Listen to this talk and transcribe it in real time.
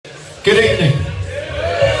Good evening.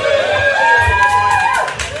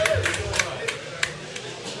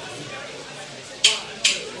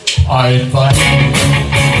 I invite you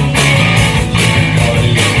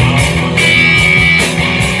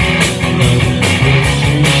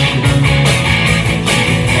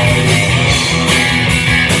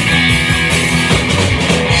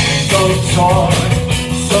don't talk,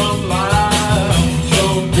 some lie,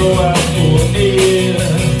 don't go out for beer.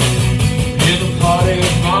 In the party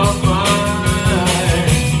of my mind,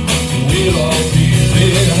 we'll all be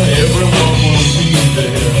there, everyone will be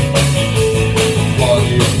there. The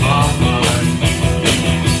party of my mind,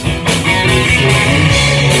 it's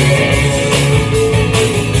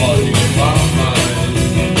the party of my mind.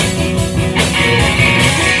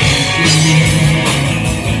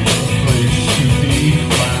 A place to be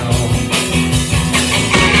found,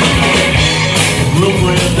 a room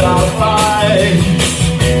without lights,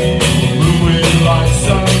 like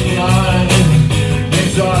sunlight,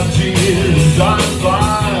 these are tears I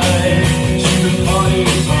fly to the party of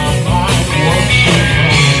my mind. Won't you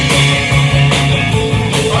come?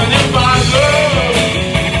 And if my love,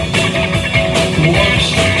 won't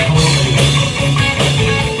you come?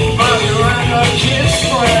 By your hand I kiss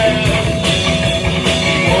friend,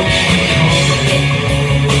 won't you come?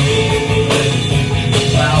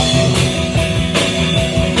 About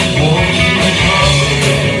won't you come?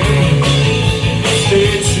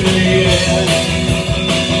 Stay to the end.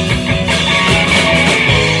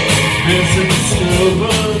 There's a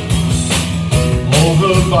disturbance, all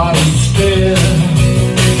the body's dead,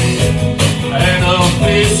 and our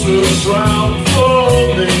face looks round for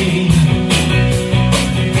me.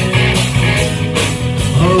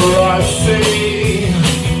 Or I say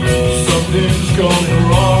something's going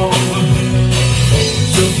wrong,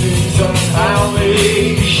 something's not how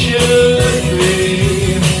they should be.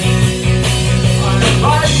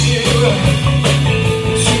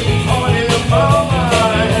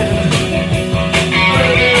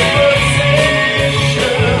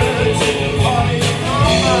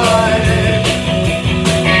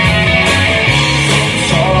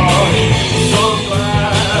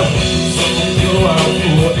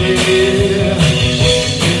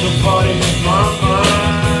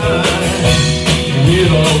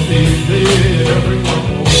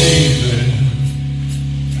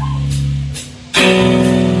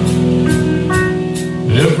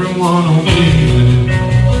 Everyone will be there.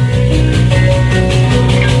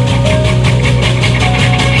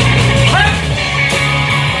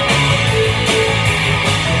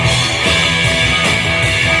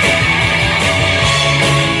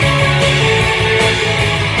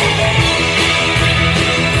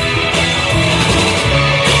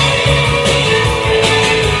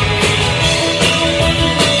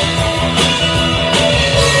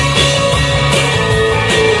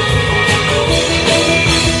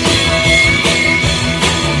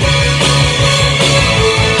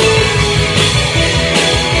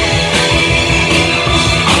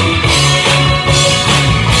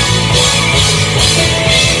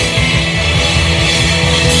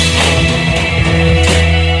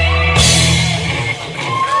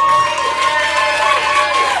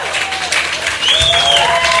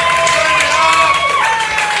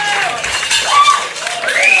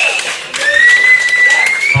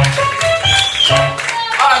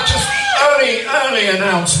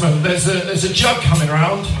 Announcement. There's a jug coming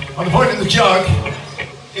around, and the point of the jug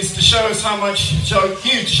is to show us how much, you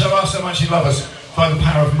to show us how much you love us by the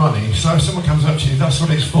power of money. So if someone comes up to you, that's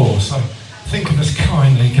what it's for. So think of us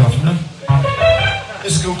kindly, Governor.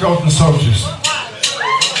 This is called Golden Soldiers.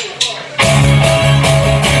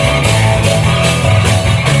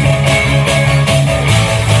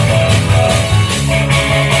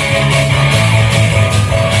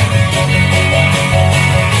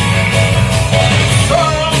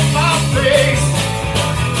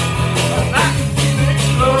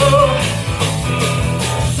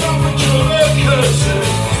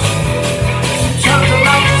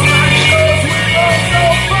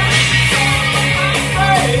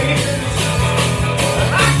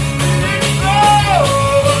 Oh!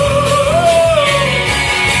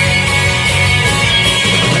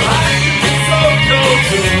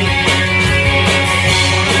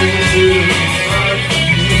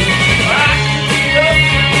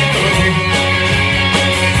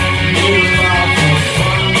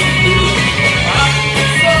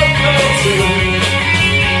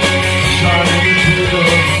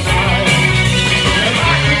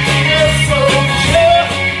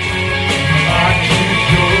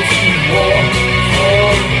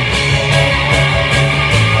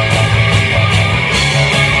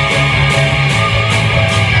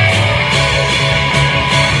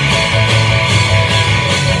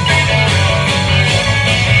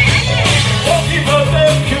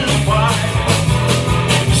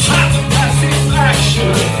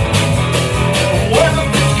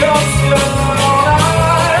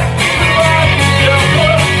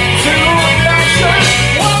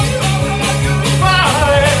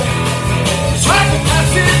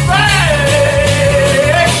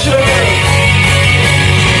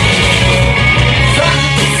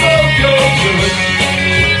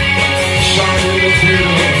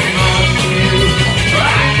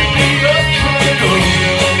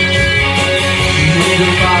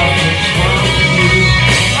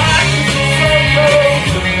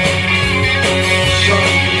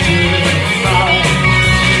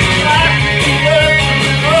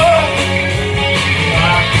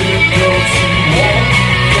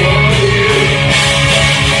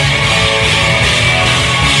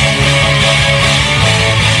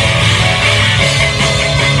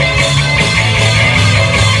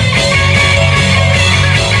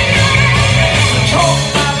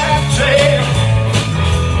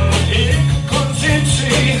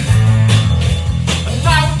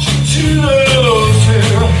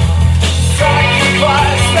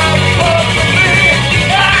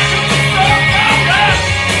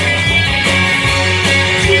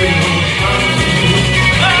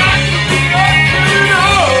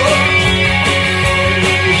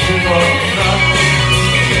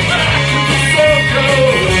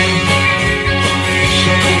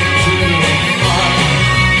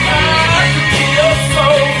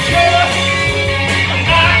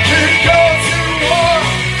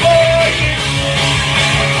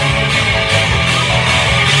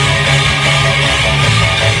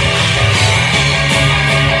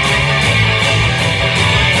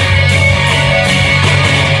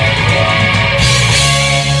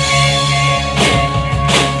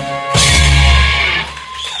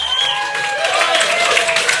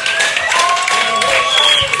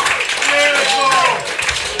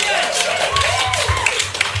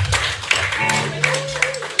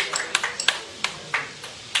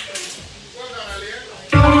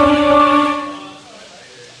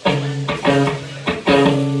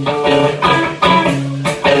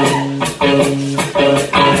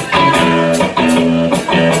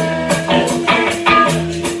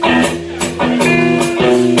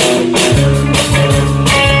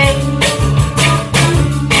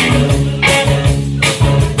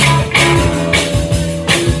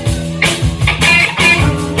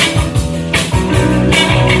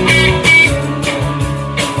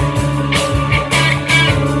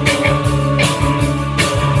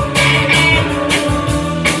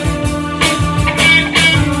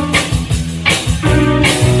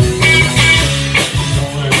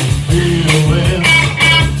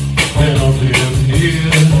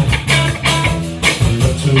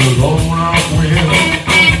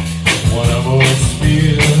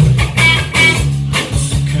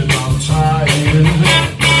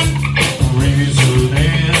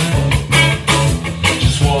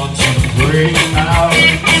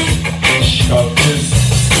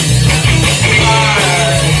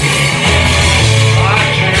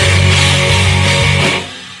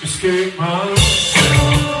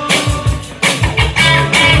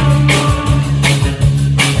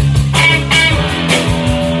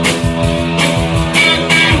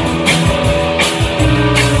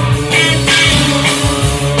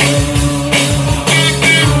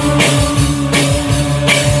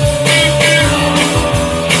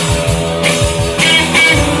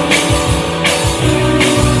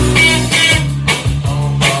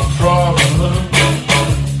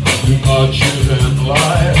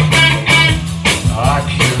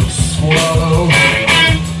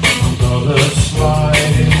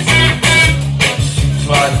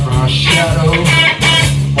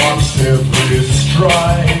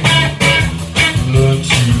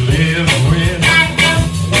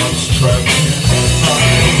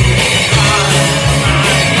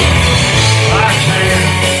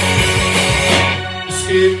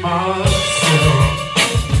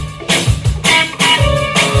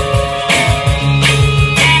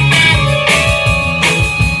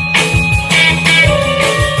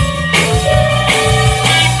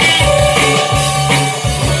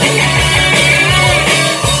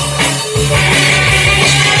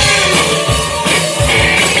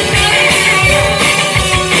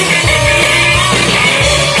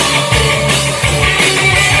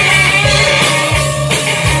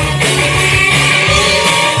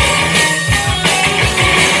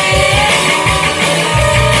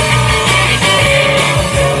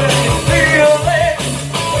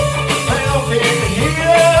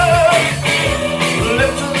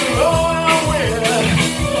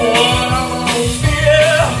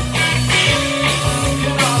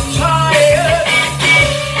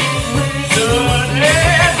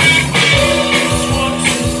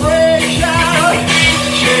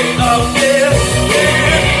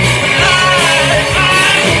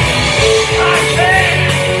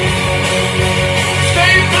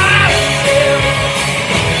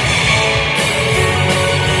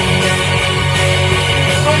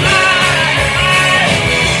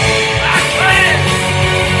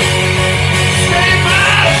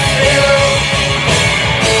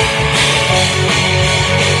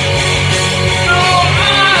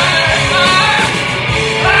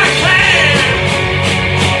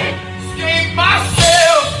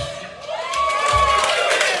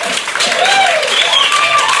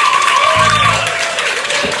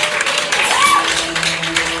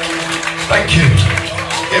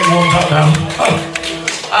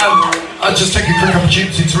 I'll just take a quick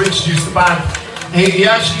opportunity to introduce the band. He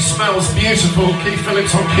actually smells beautiful. Keith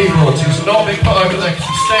Phillips on keyboards. He's not been put over there because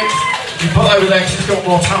he stinks. He's put over there because he's got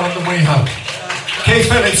more talent than we have. Keith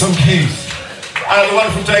Phillips on keys. The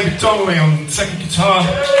wonderful David Donnelly on second guitar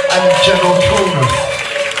and general coolness.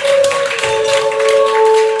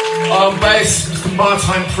 On bass, Mr.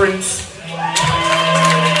 Maritime Prince,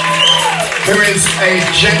 who is a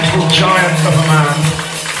gentle giant of a man.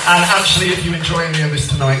 And actually, if you enjoy any of this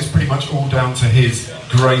tonight, it's pretty much all down to his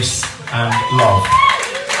grace and love.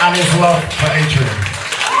 And his love for Adrian.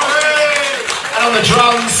 And on the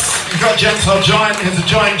drums, you've got a gentle giant, here's a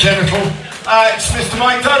giant genital. It's Mr.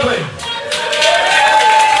 Mike Dudley.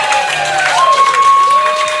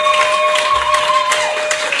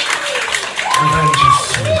 Revenge is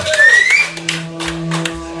sweet.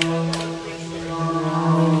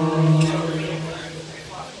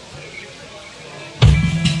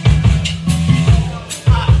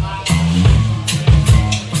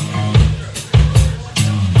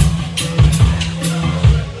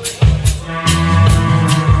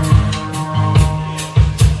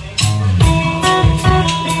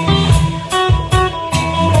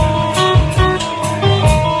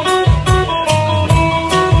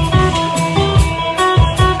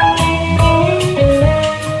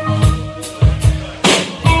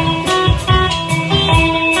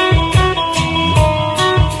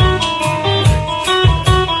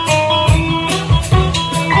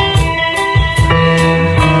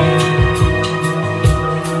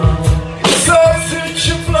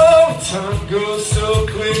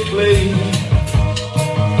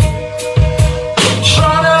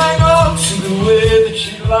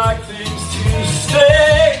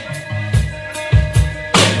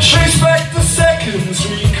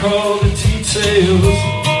 recall the details.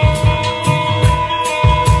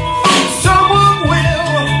 Someone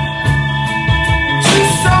will, to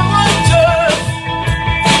someone does,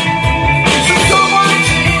 to someone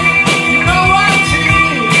did, you know I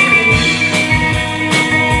did.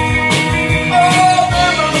 Oh,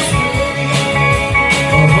 there must be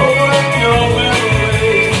a hole in your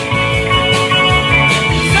memory.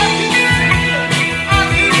 'Cause I can see it,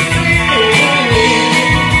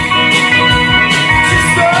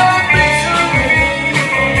 just a misery.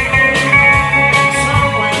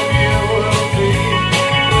 Somewhere you will be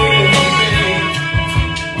with me.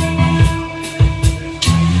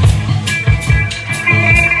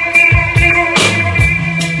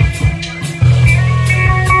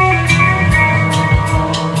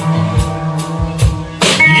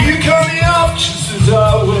 You cut me off just as I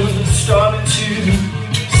was starting to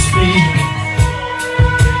speak.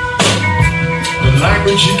 The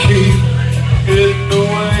language you keep hidden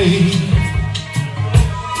away,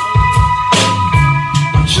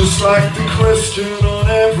 just like the question on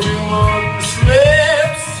everyone's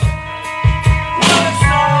lips. When it's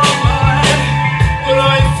not mine, what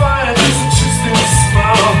I find is just a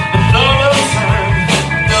smile. Another time,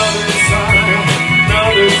 another time,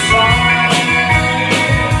 another time.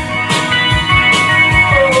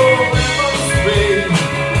 Oh, there must be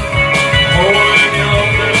a hole in your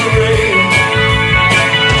memory.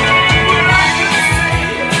 But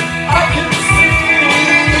I can see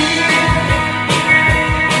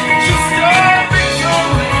just a picture.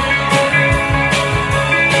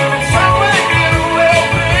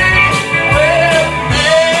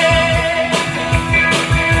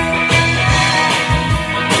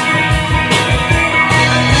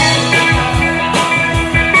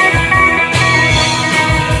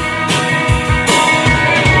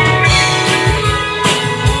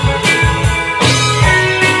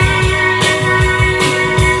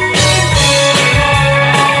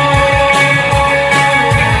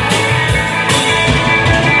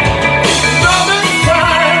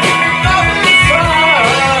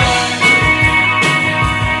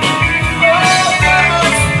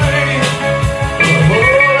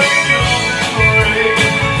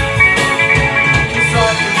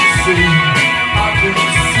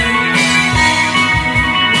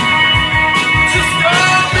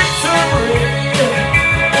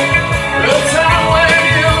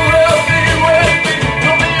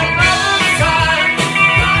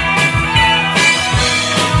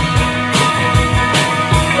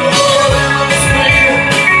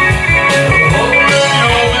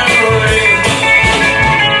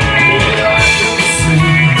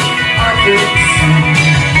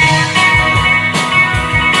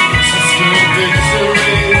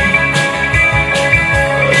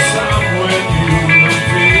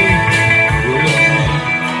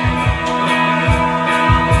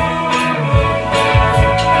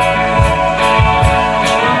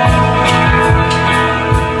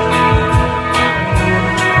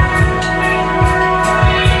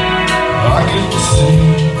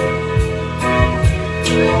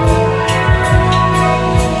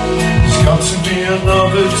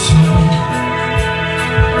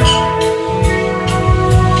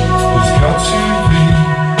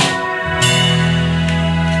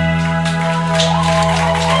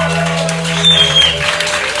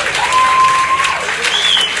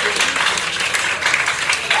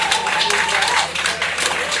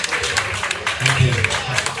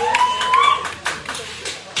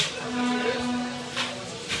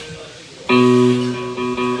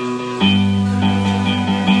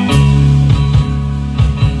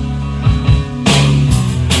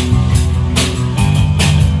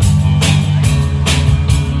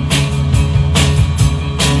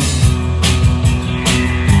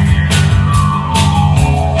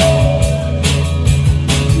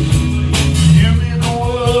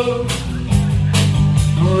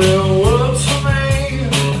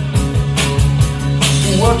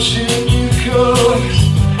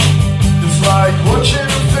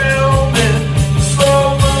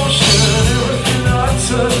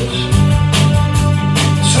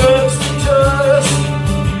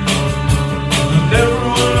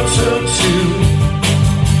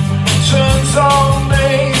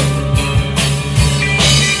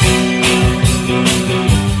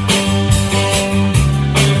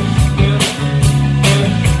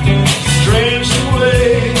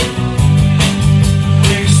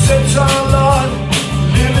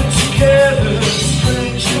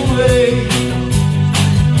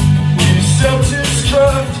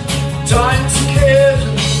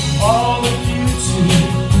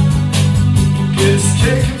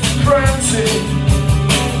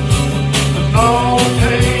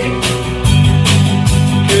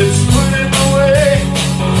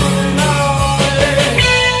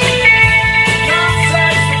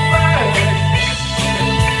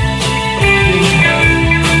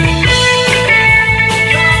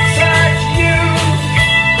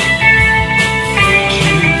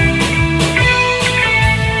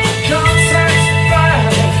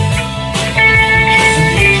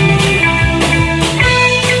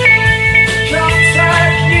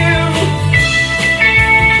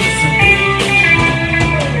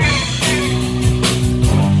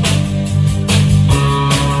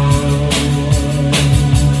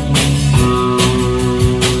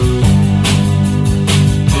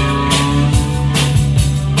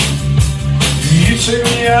 took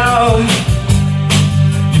me out.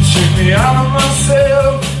 You took me out of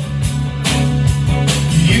myself.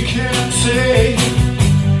 You can't take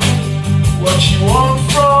what you want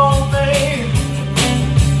from me.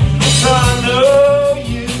 'Cause I know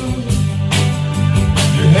you.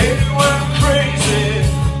 You hate it when I'm crazy.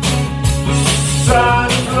 This is the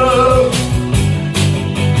side of love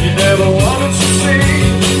you never wanted to see.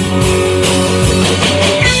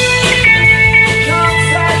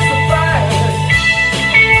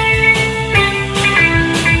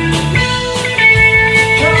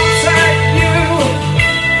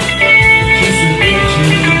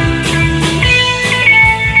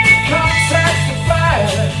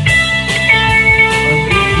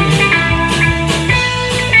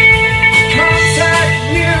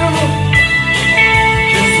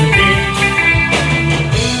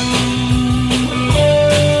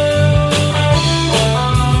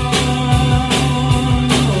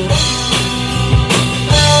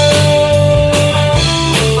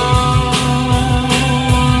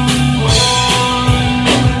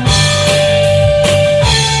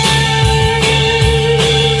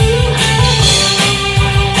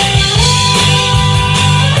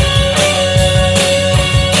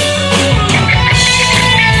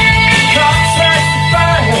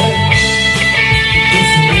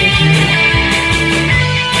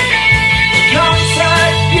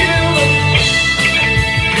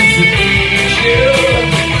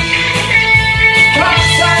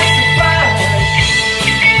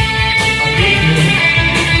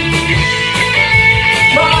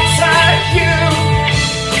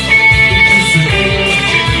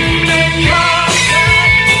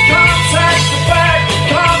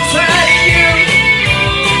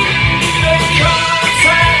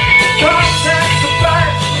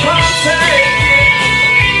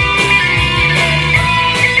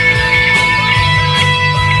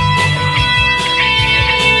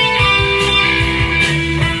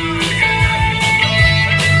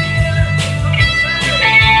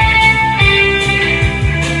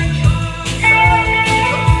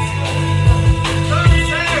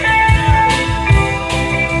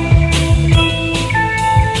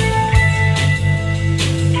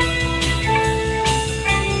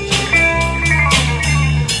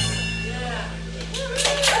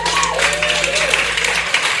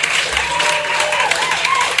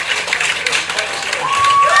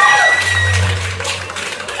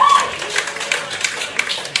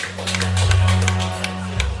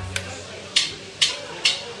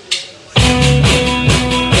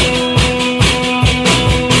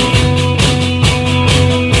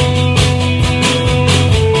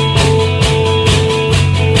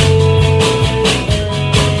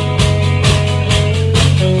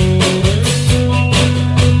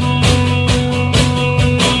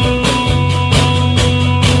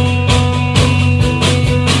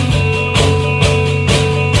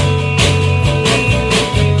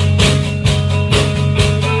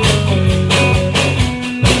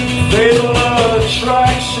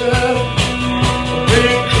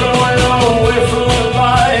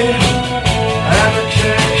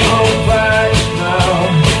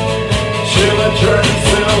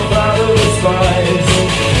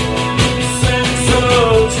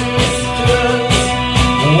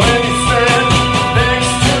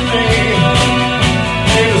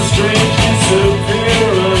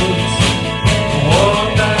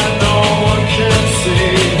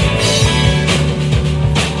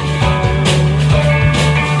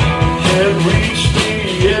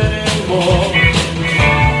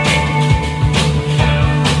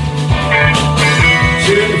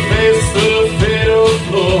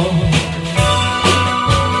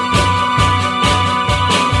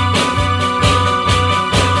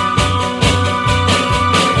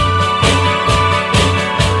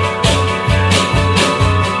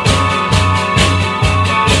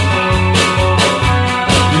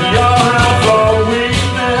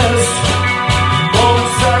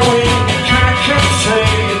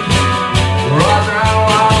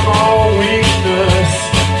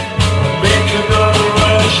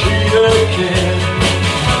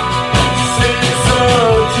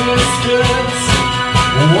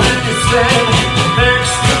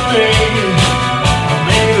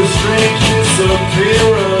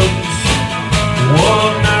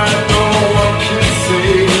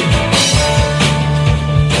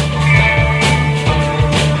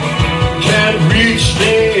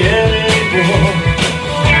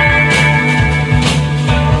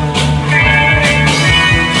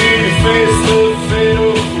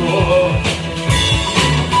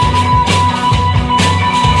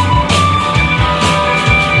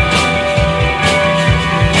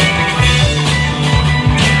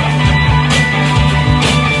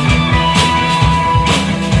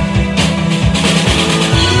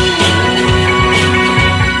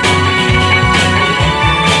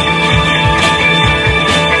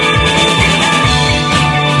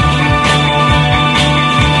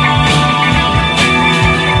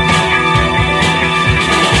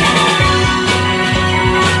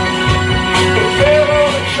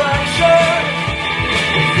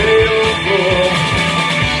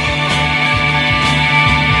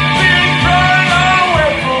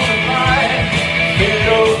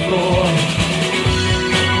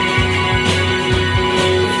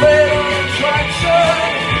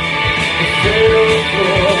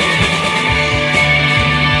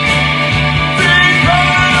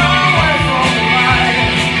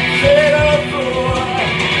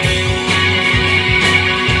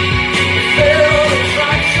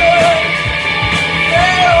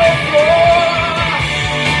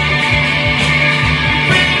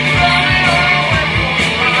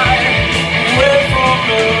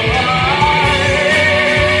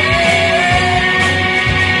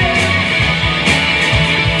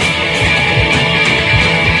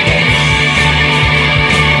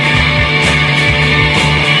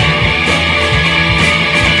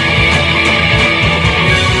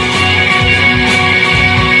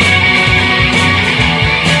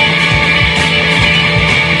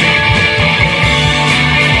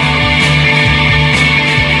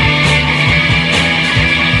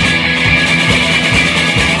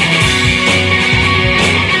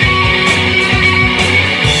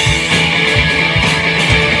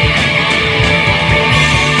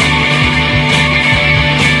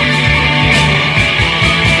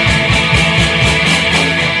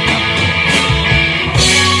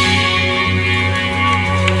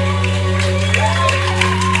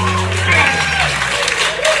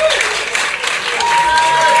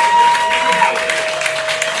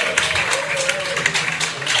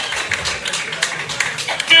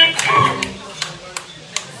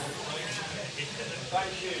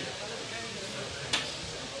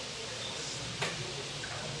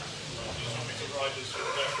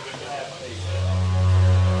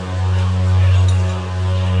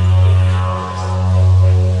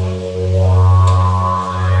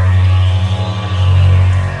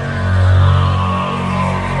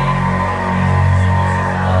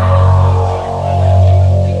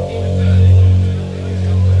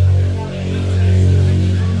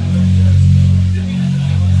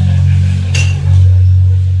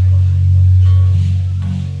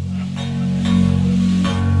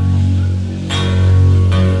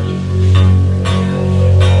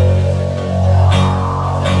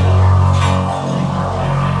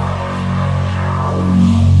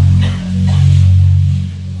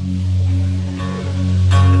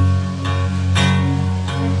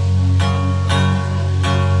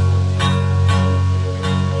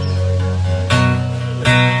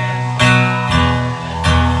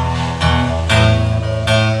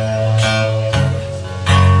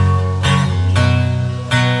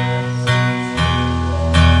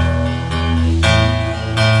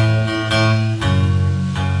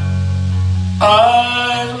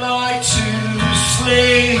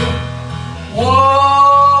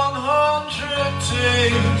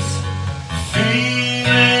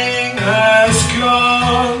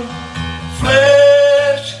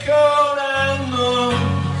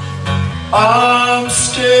 I'm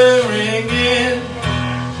staring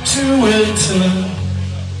into winter.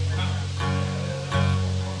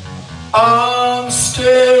 I'm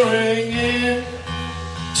staring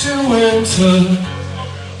into winter.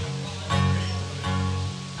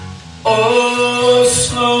 Oh,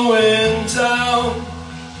 slowing down,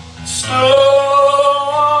 snow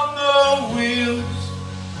on the wheels,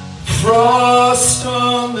 frost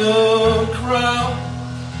on the ground,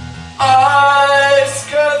 ice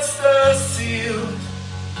cuts the seal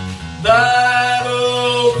that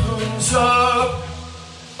opens up,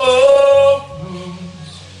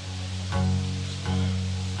 opens,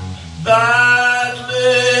 that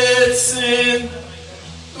lets in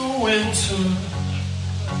the winter.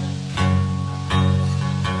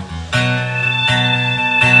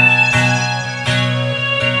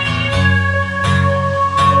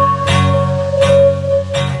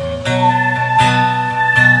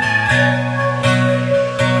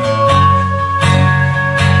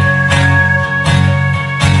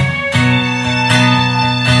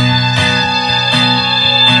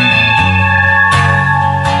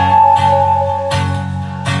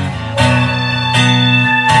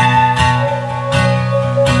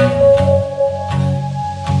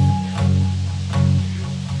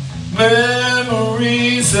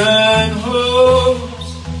 Memories and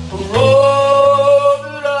hopes are all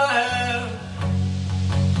that I have,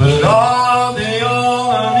 but are they all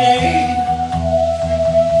I need?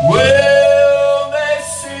 Will they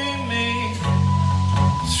see me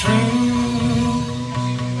through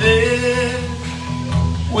this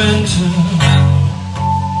winter?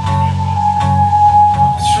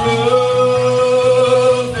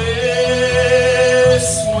 Through this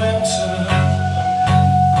winter.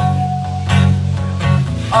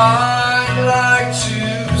 I'd like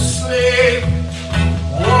to sleep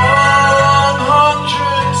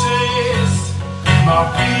 100 days. My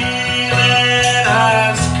feeling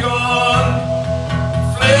has gone,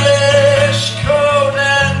 flesh cold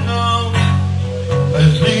and numb.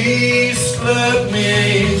 At least let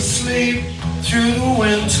me sleep through the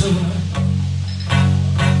winter.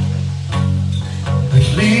 At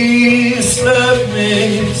least let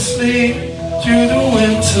me sleep through the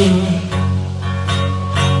winter.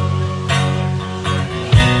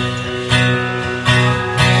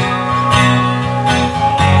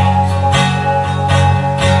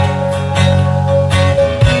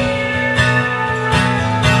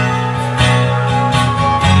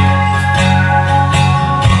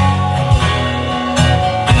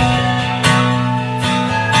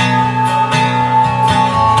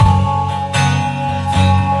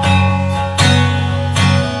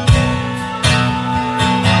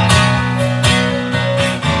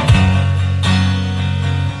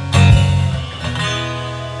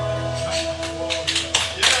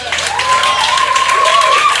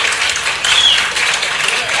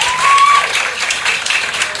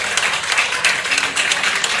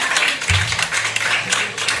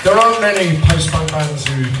 There aren't many post-punk bands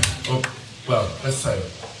who, or, well, let's say,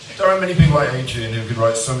 there aren't many people like Adrian who could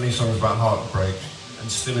write so many songs about heartbreak and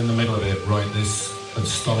still in the middle of it write this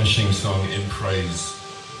astonishing song in praise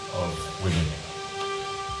of women.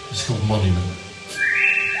 It's called Monument.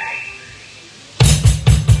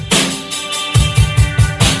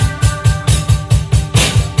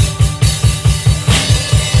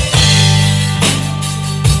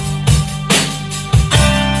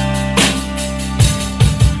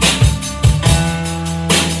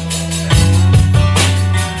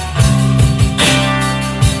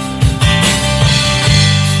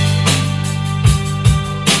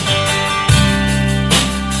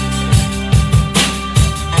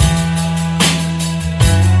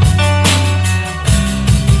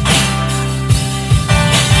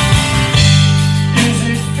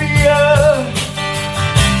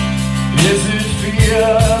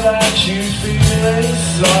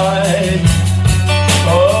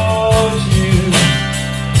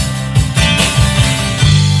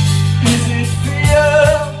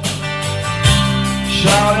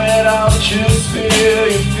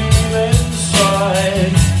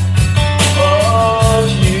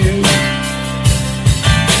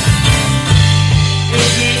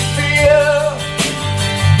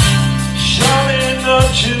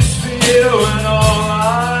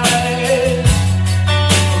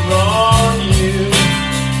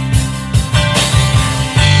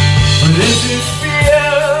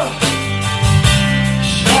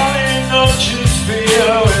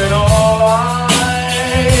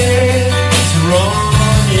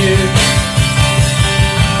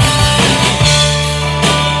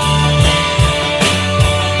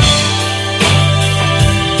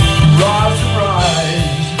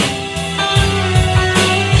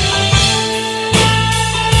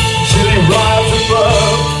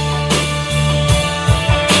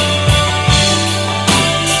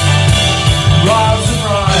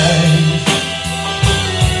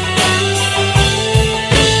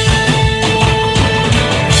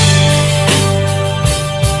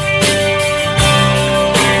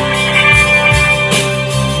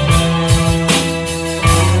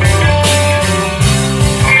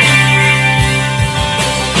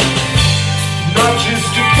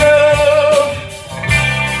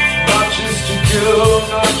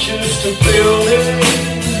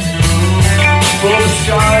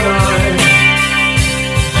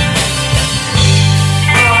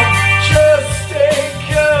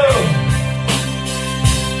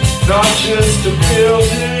 just a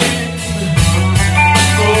building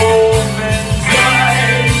for men's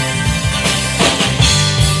eyes.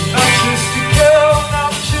 Not just a girl,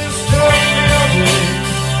 not just a building,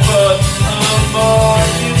 but a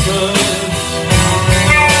monument.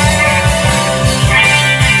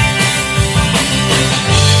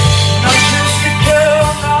 Not just a girl,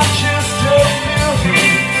 not just a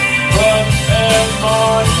building, but a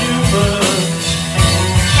monument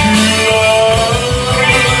to love.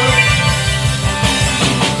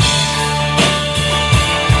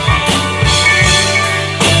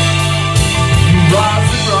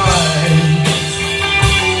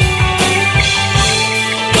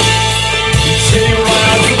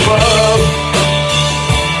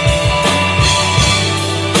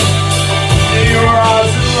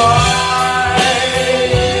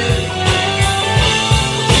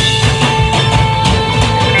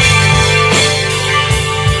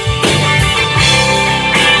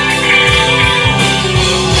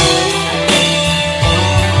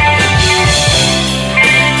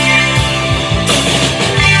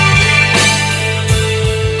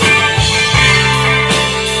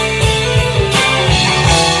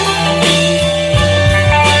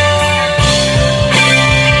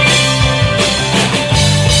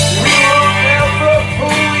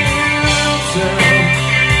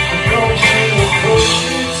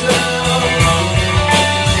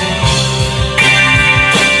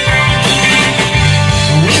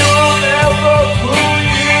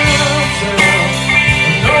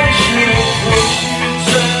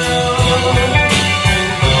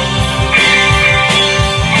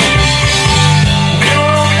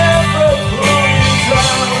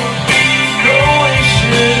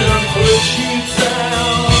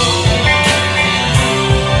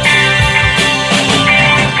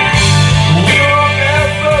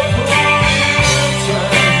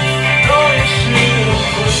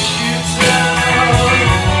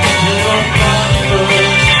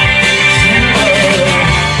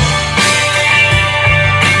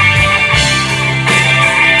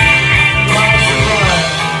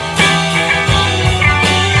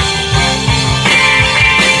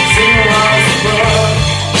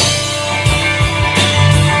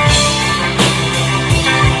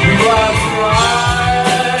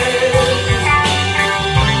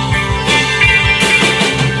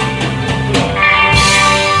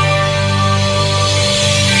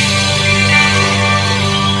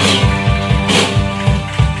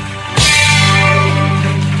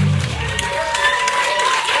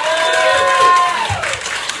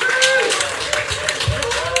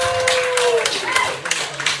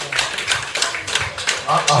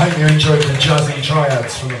 I hope you enjoyed the jazzy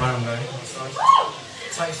triads from the band there.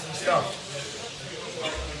 Tasty stuff.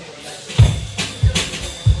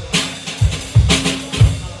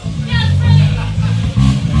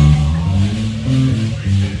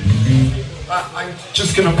 I'm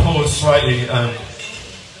just going to pause slightly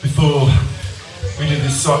before we do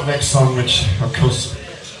this next song, which of course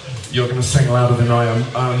you're going to sing louder than I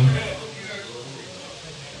am.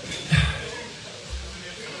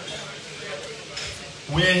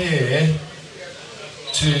 We're here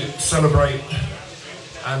to celebrate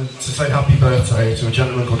and to say happy birthday to a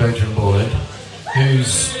gentleman called Adrian Boyd,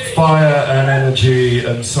 whose fire and energy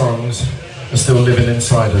and songs are still living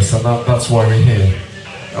inside us, and that's why we're here.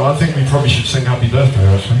 Oh, I think we probably should sing happy birthday,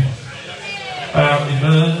 actually. Happy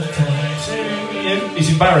birthday to you. He's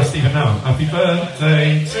embarrassed even now. Happy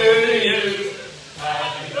birthday to you.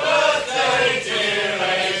 Happy birthday, dear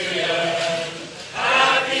Adrian.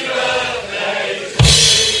 Happy birthday to you.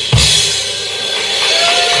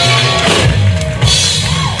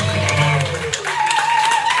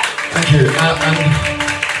 Thank you.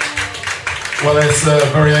 Well, it's a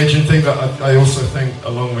very aging thing that I also think,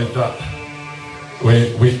 along with that,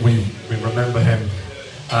 we remember him,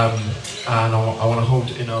 and I want to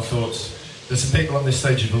hold in our thoughts. There's some people on this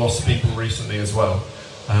stage who've lost people recently as well.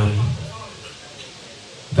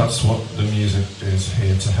 That's what the music is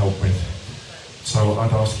here to help with. So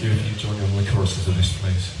I'd ask you if you join me on the choruses of this,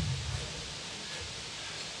 please.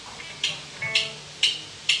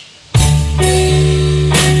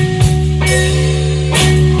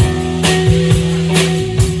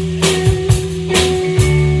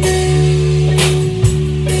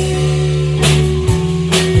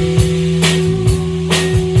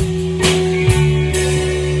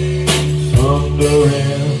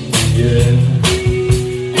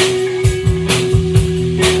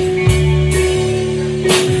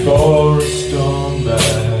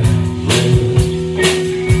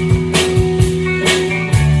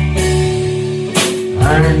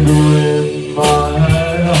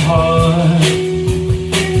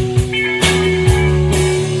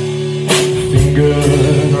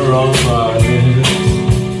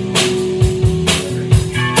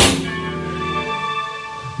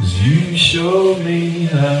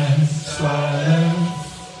 like silence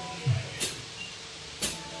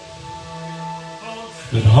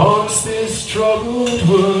that haunts this troubled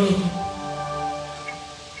world.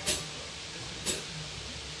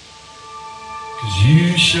 'Cause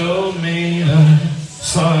you showed me that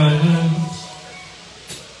silence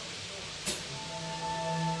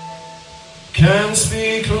can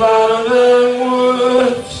speak louder than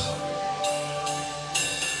words.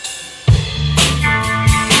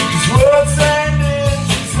 Words end in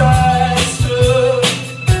disaster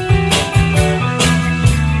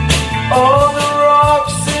on the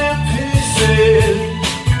rocks in pieces.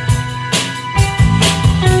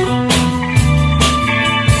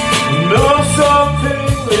 I know something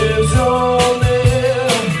lives on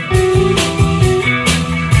there,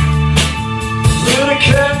 but I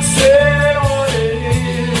can't say what it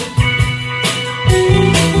is.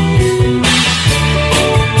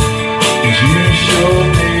 'Cause you showed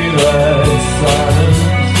me silence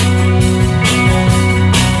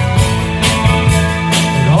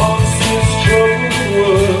and haunts this troubled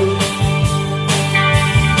world.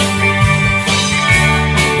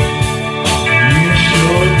 You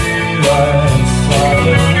showed me that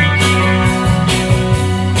silence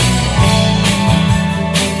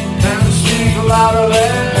can speak louder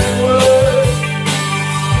than words.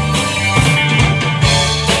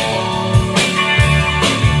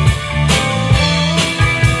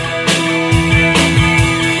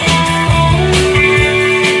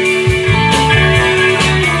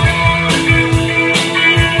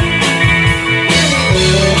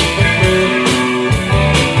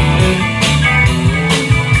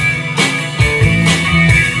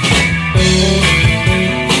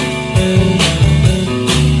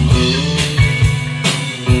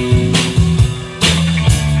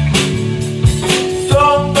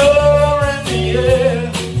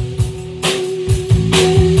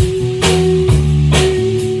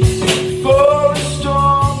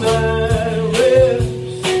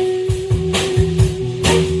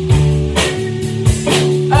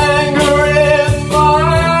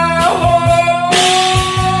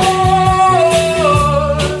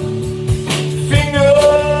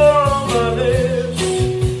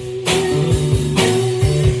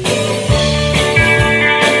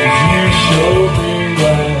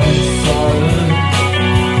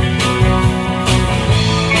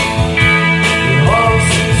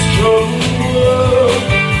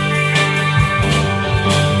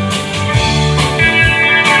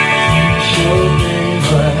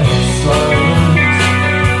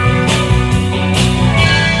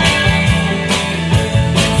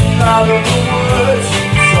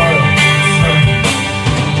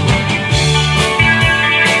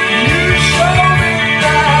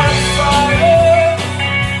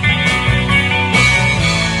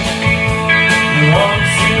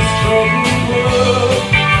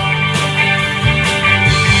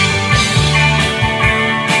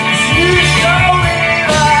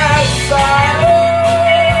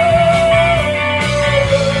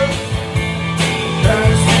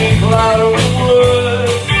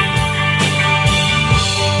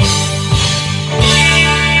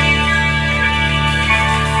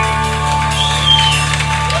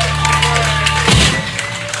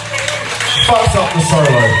 Fucked up the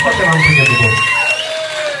solo. Fucking unforgivable.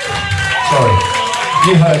 Sorry.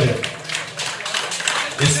 You heard it.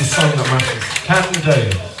 It's the song that matters. Captain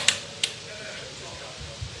David.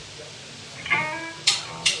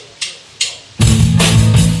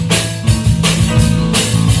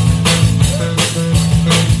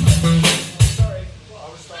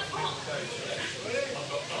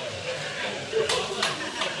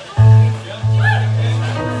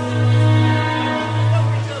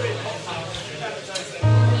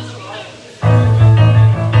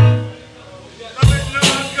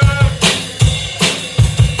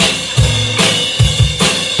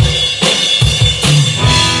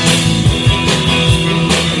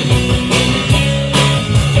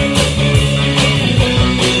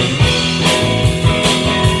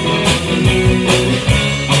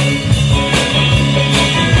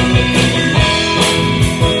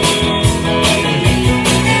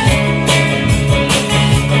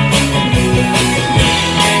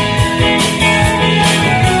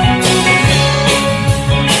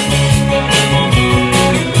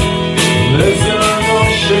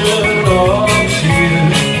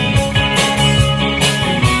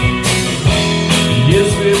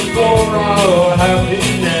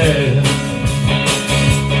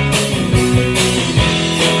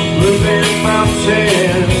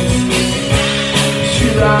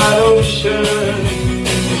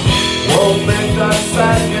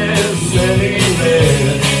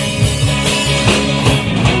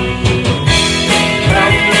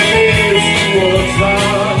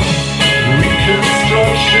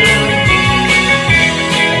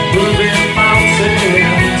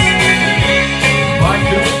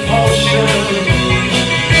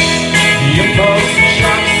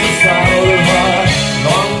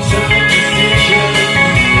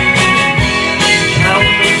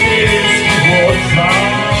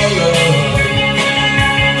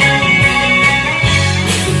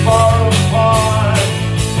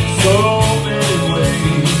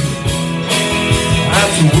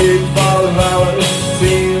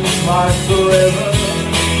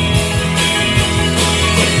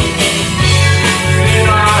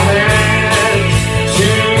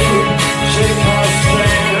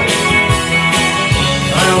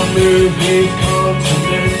 move these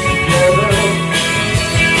continents together,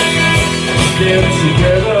 get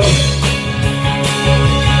together.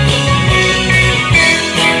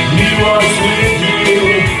 He was with you,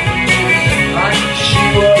 like she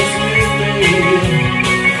was with me,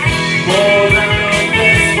 more than a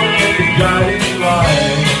best friend, the guiding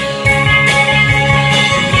light.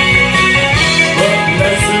 But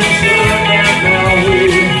lessons learned, and now we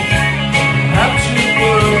have to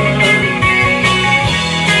learn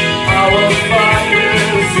our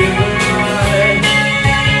fires in the night.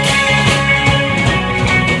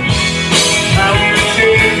 Count the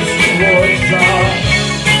days towards our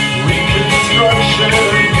reconstruction,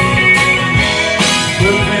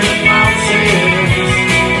 moving mountains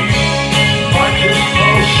like an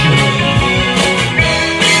ocean.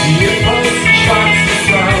 The impulse shines the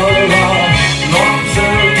sound of our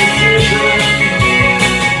long-term decision.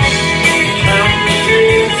 Count the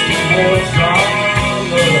days towards our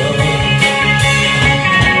love.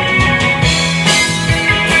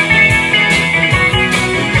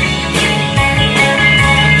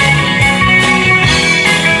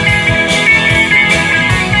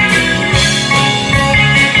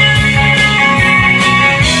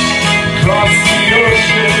 Cross the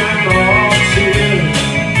ocean of tears,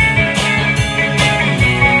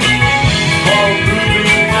 while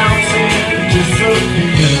moving mountain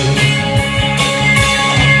disappears.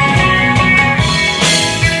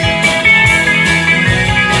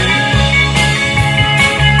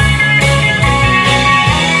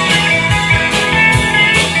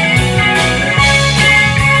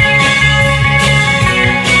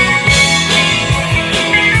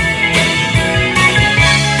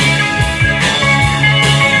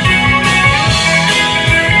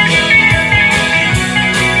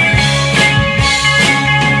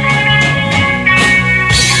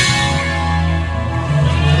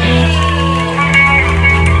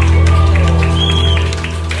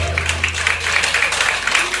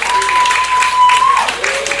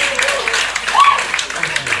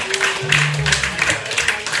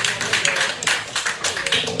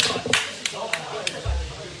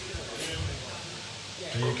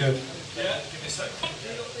 Are you good? Yeah, give me a sec.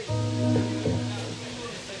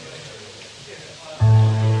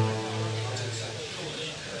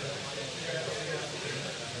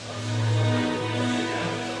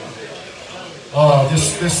 Oh,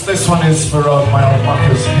 this one is for my old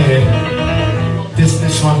muckers here.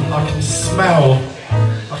 This one I can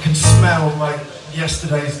smell like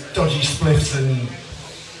yesterday's dodgy spliffs and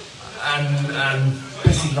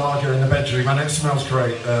pissy lager in the bedroom, and it smells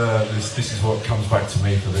great. This is what comes back to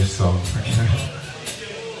me for this song. Okay.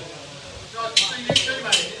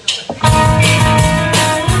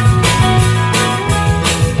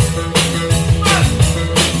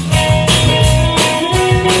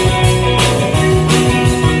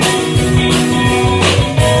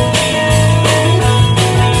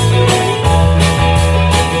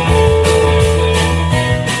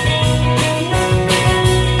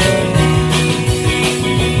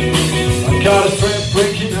 Got a thread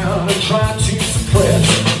breaking out and trying to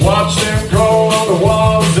suppress. Watch them grow on the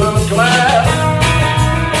walls of glass.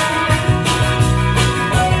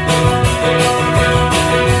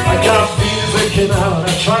 I got fears aching out,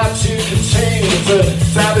 I try to contain the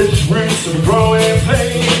savage roots of growing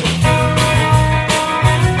pain.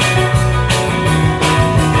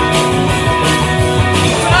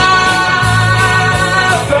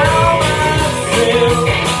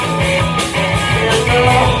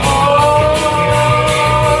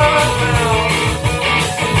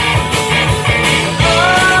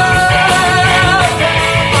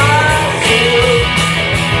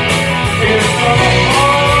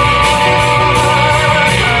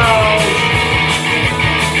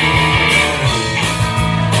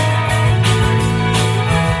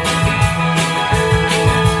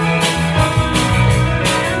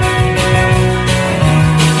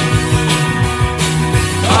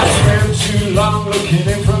 Long looking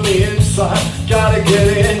in from the inside. Gotta get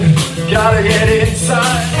in, gotta get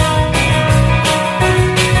inside.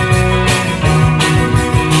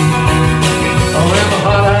 I'm in the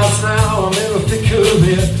hot house now, I'm in the thick of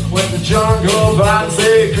it. When the jungle vines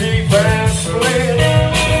they creep and split.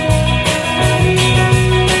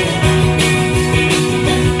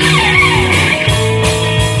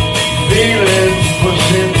 Feelings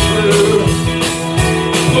pushing through,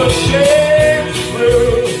 pushing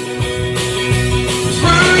through.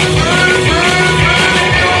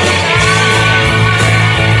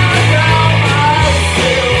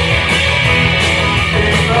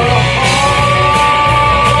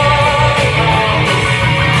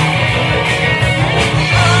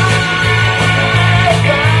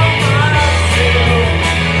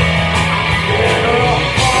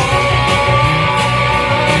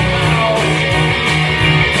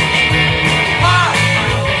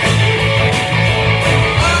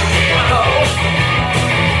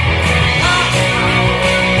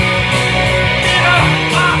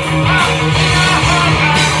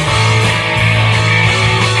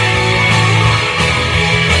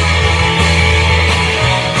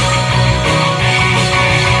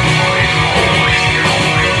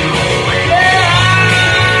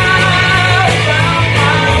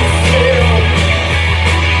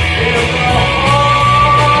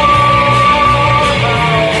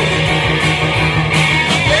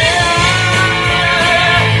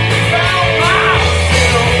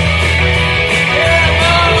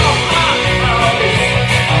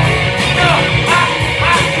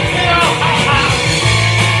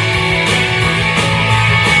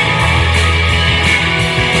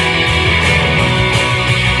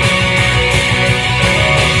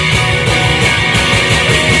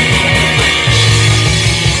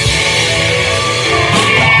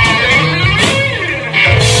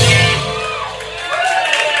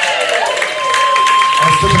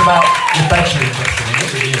 actually interested in.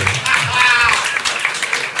 Look at you.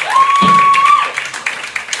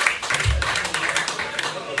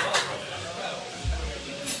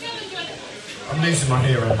 I'm losing my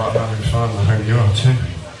hearing, but I'm having fun. I hope you are too.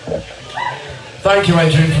 Thank you,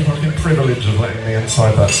 Adrian, for the fucking privilege of letting me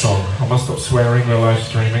inside that song. I must stop swearing while live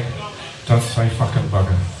streaming. Don't say fucking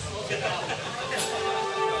bugger.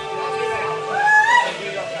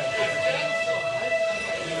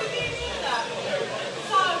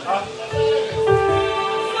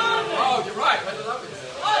 Oh, you're right. I love it.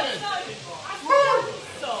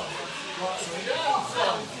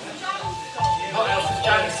 What else is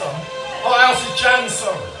Jan's song? What else is Jan's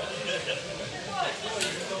song?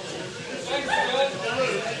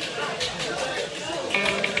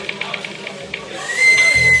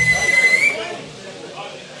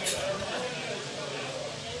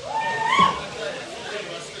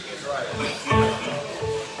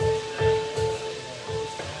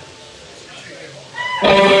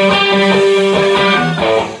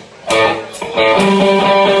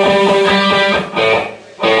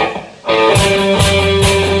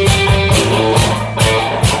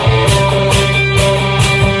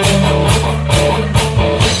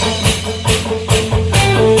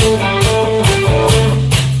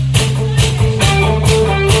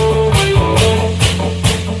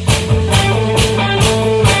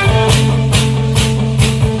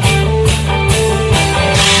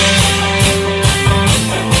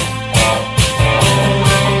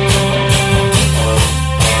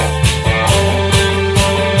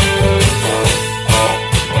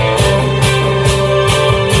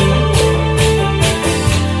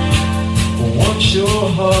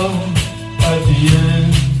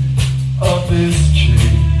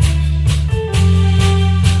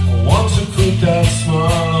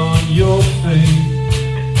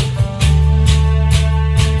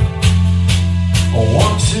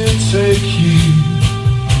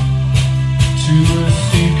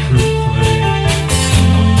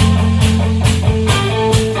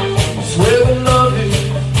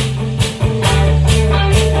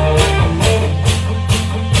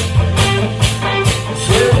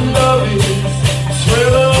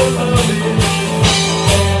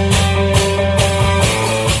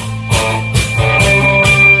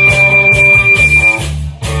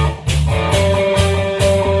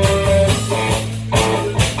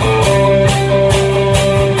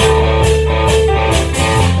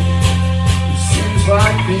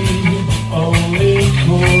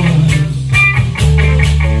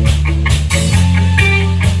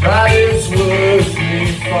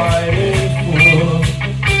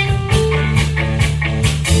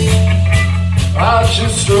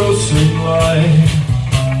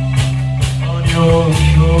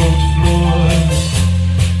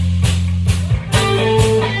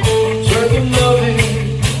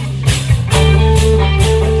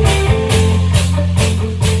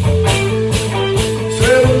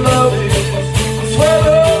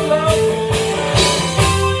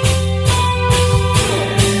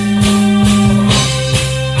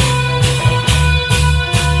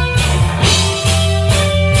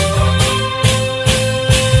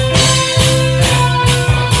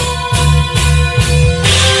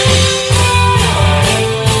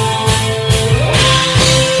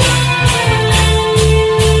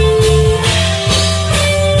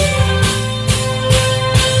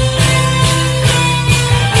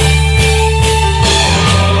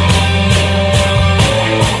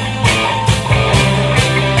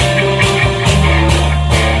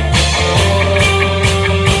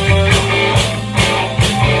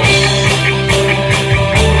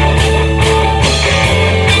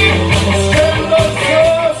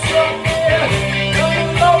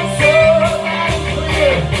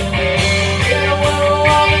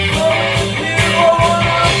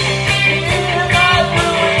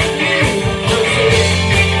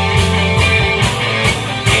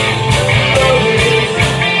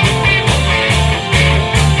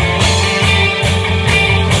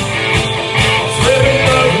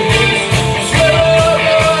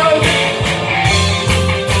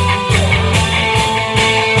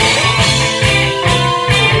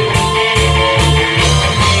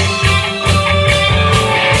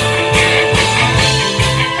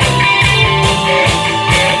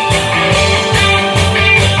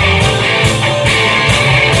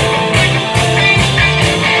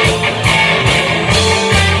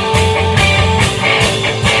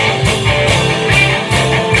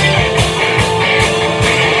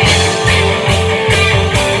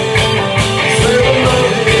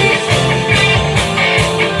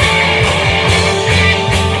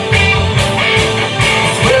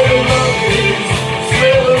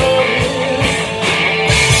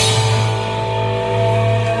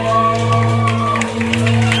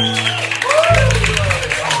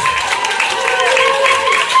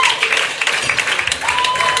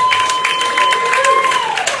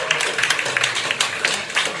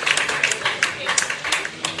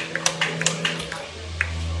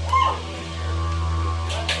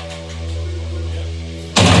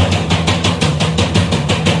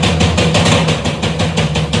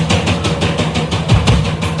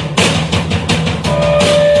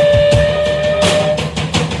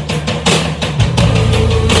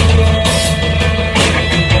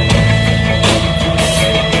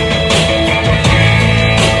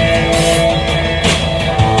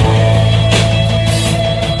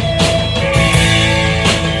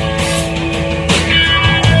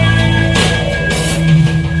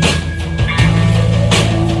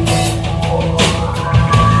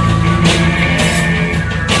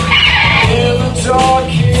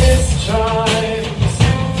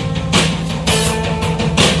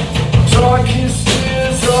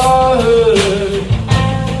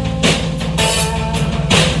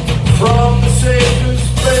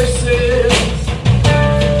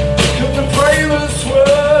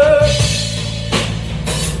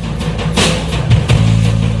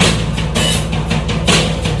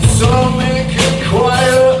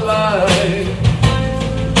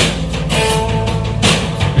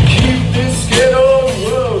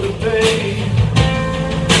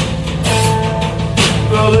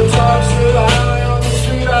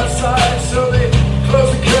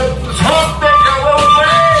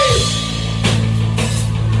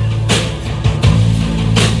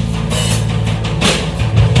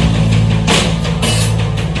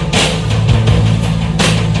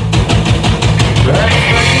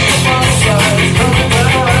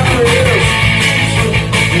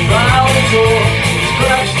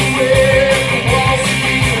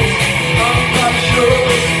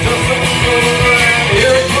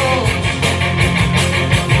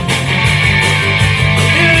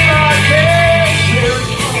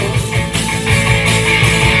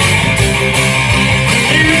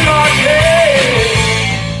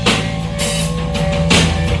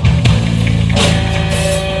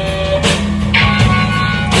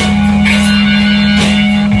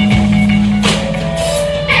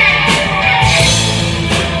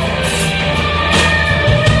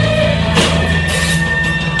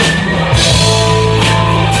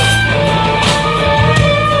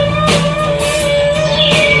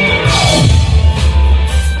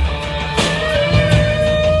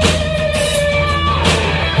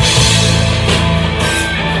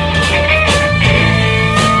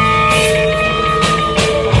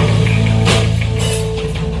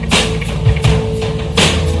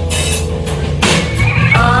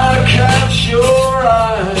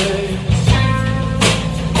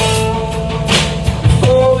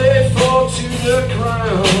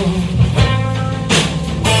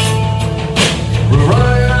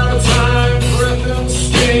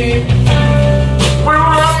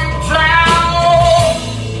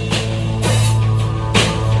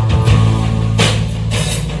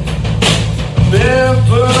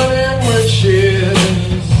 riches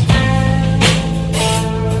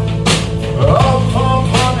upon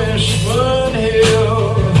punishment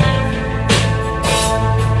hill,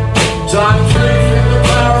 time free from the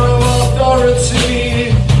power of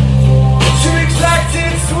authority to exact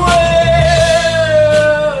its will.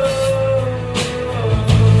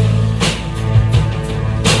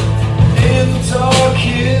 In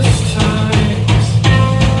darkest times,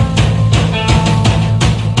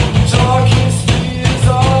 darkest fears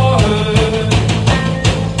are heard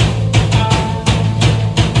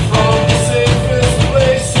from the safest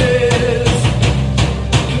places.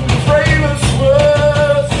 Can be bravest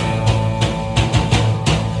words.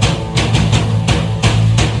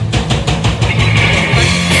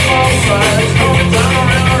 All sides come down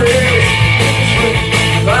our ears. Swing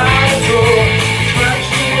battle, scratch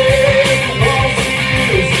the way the walls of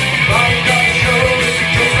years. I've got shows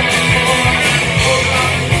just on the floor. Broken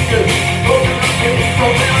our fingers, broken our faith,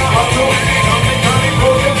 broken our hearts. So something can't be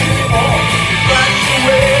broken anymore. Scratch the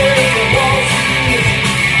way the walls of years.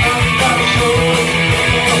 I've got shows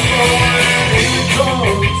just on the floor. And here it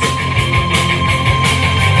comes.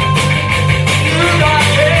 You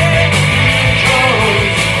got it, here it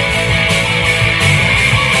comes.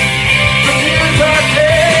 The tears are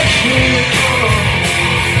dead, here it comes.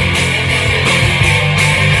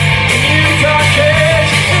 The tears are dead,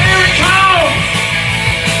 here it comes.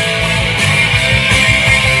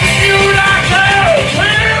 You got it,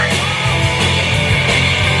 here it comes.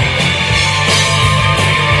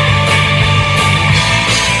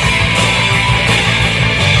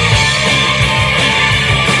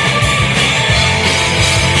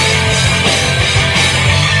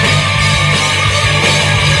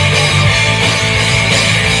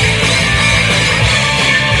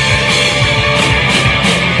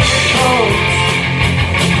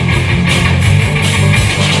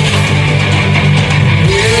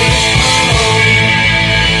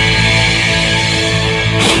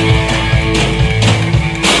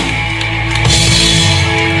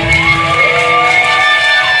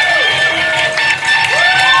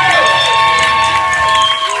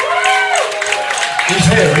 He's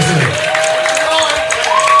here, isn't he?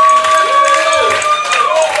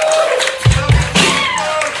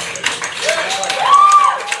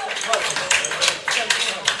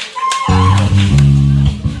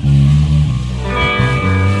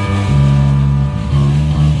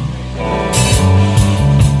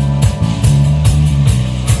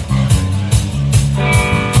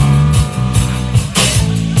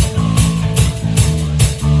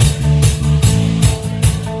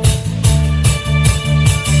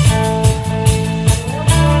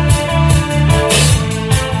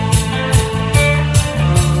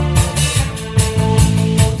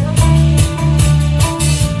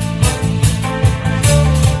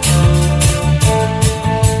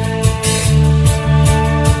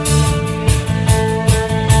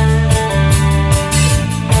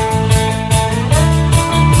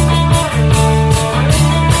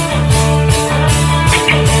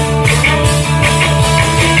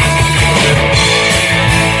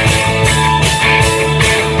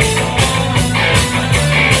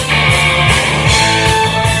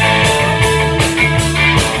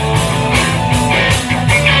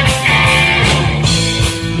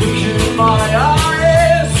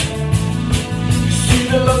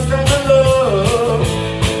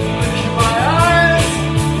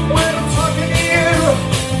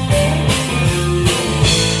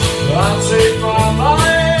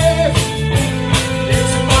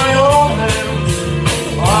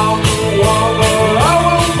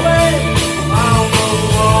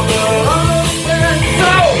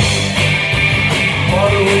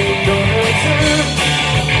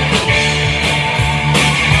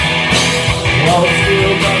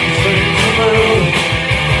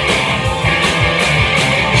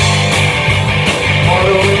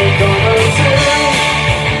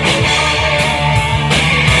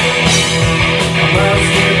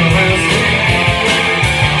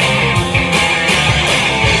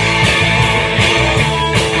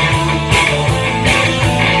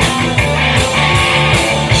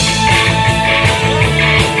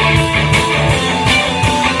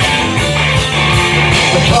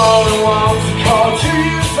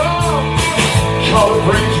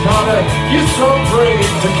 You're so brave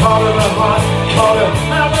to call it a heart, call it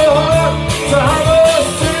have a heart, to have a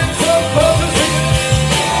sense of purpose.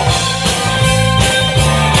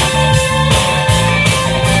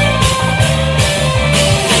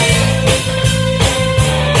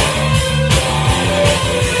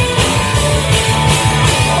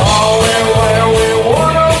 Oh, we're where we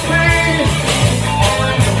wanna be,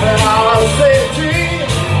 and our safety,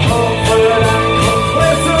 comfort and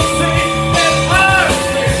complacency.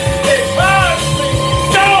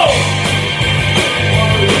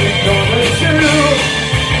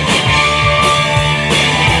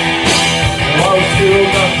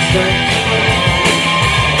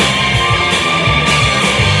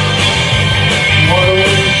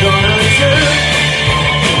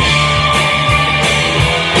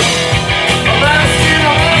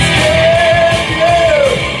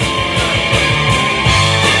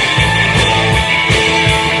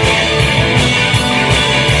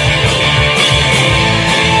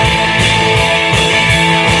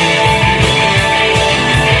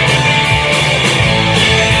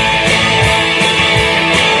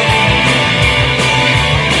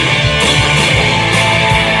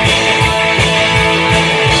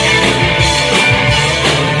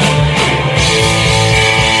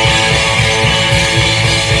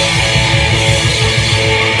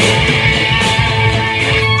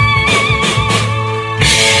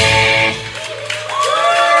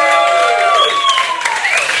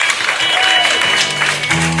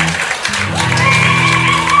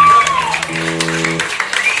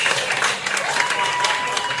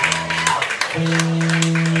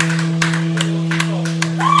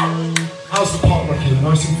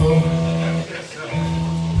 waiting for?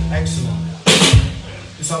 Excellent.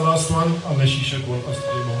 Is that last one? Unless you should want us to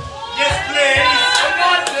do more. Yes, please! I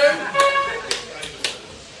might do!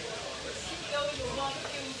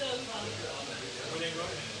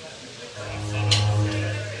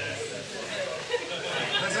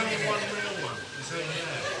 There's only one real one. It's over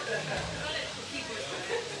there.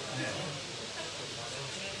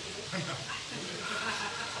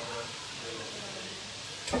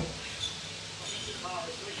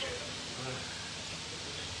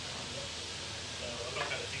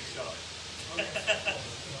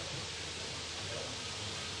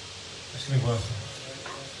 It's going to be worth it.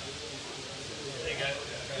 There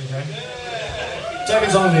you go.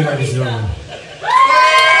 David's on me, ladies and gentlemen.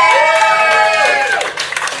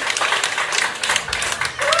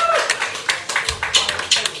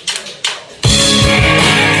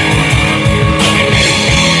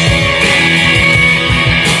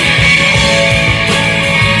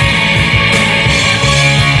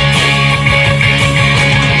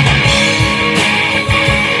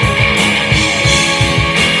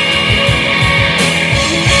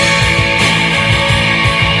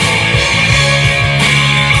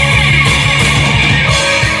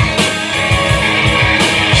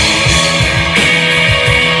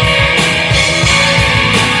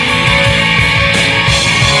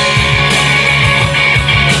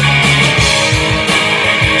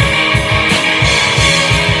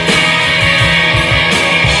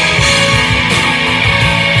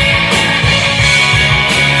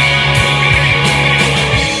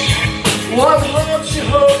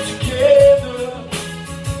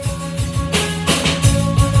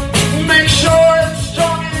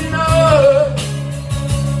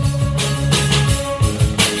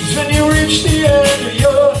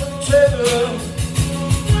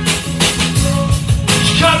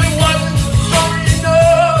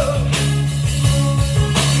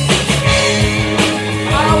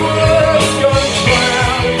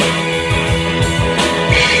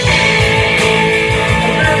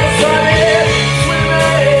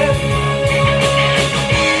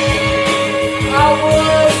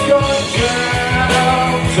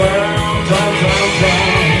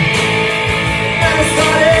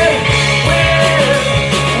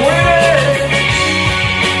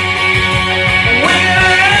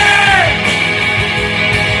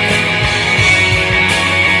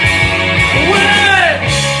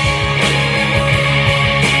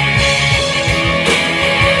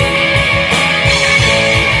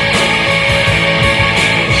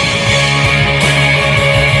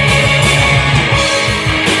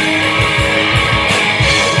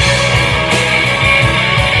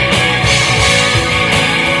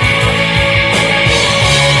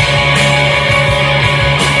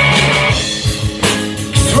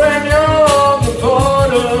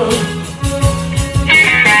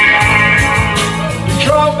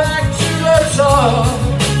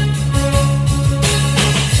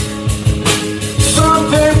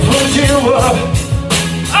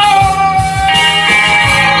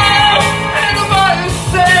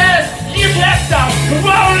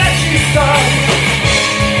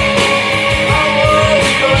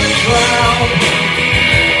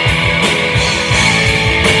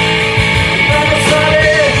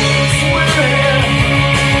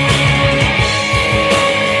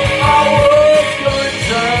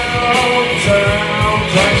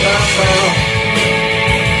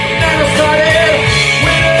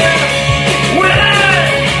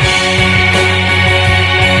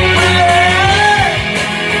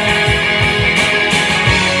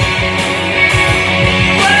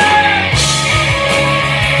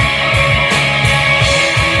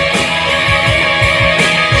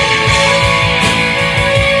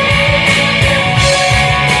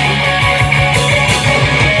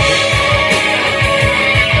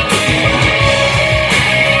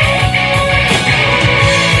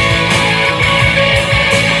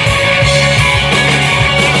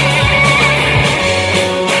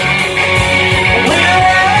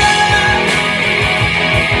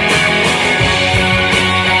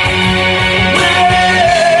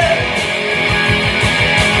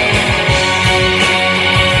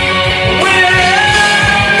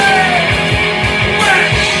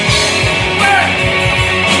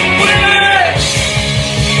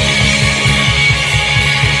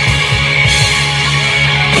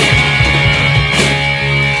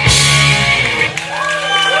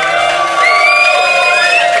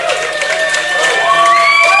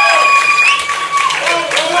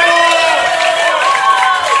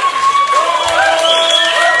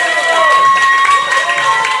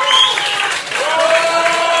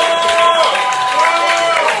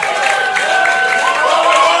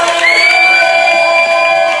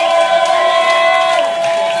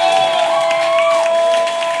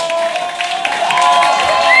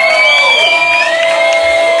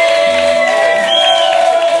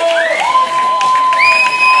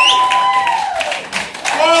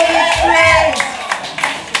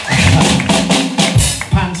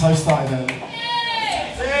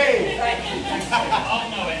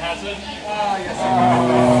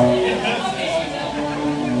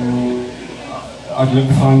 I'd look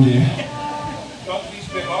behind you. Somebody's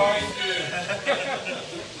behind you.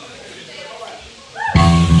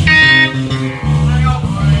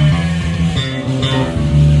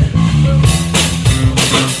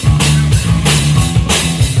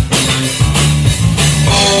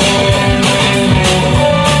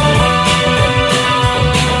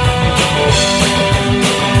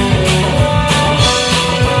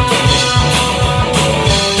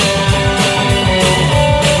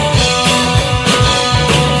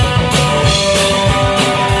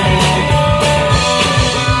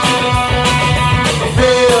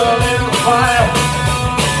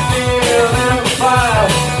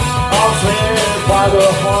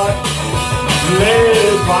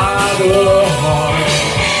 Led by the heart.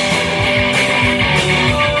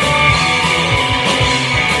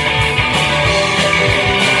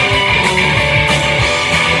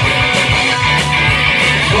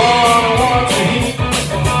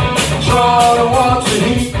 Try to want to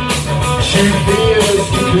heat. Two beers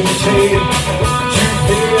to contain, two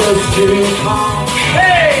beers to calm.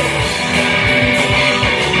 Hey!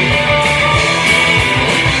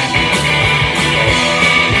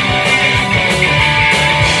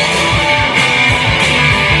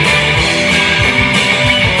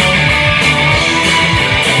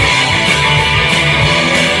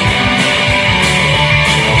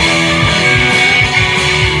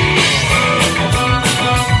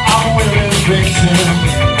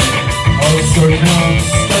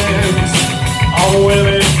 Circumstance, I'm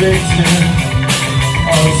willing victim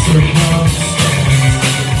of circumstance.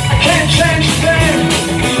 I can't change a thing,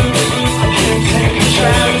 I can't take a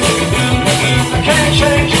chance. I can't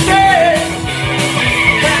change a thing,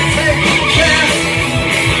 I can't take a chance.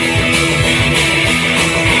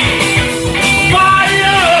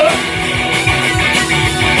 Fire,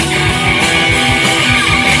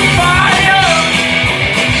 fire.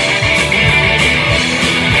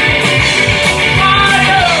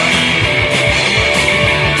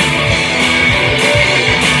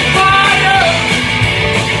 Fire!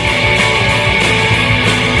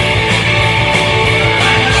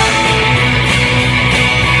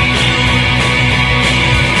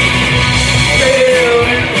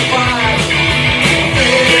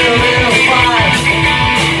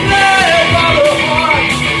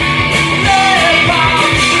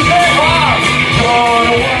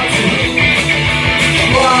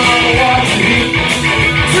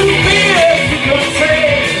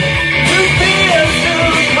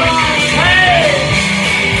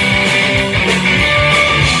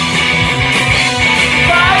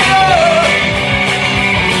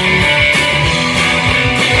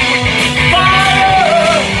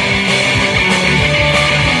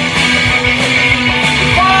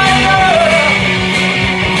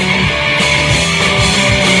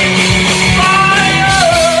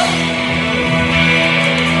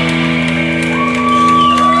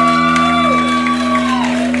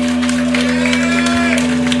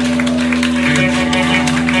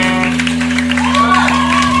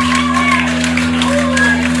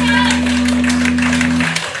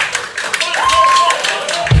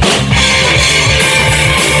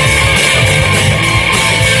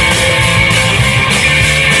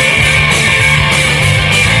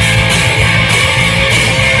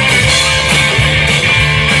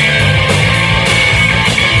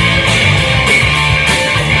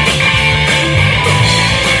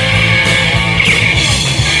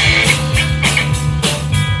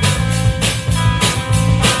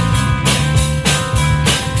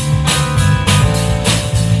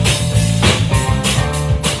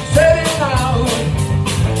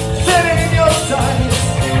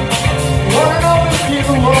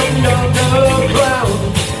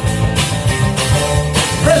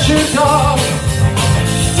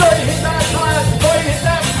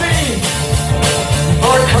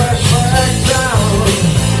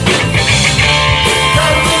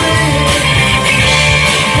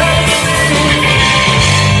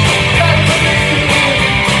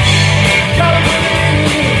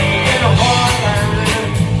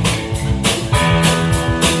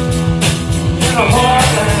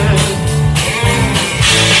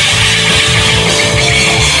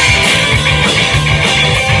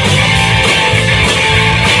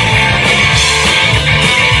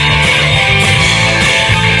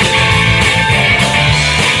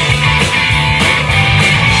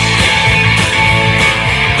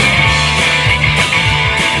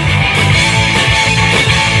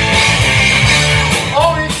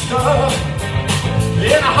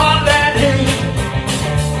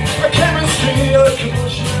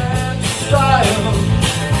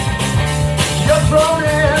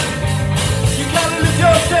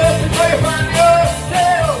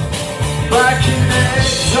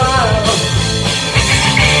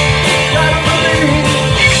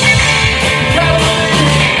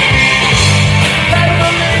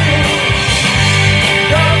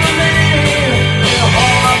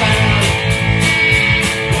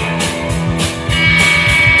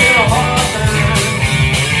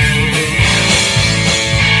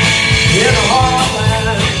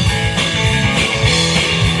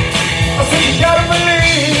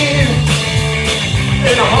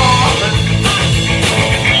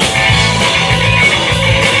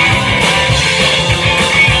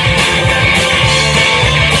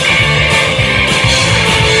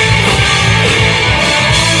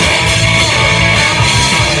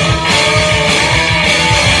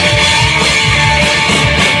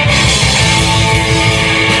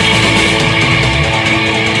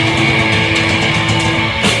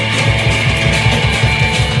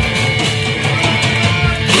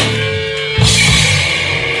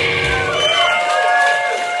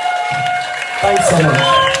 Thanks so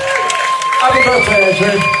much. Happy birthday,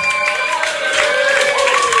 Adrian.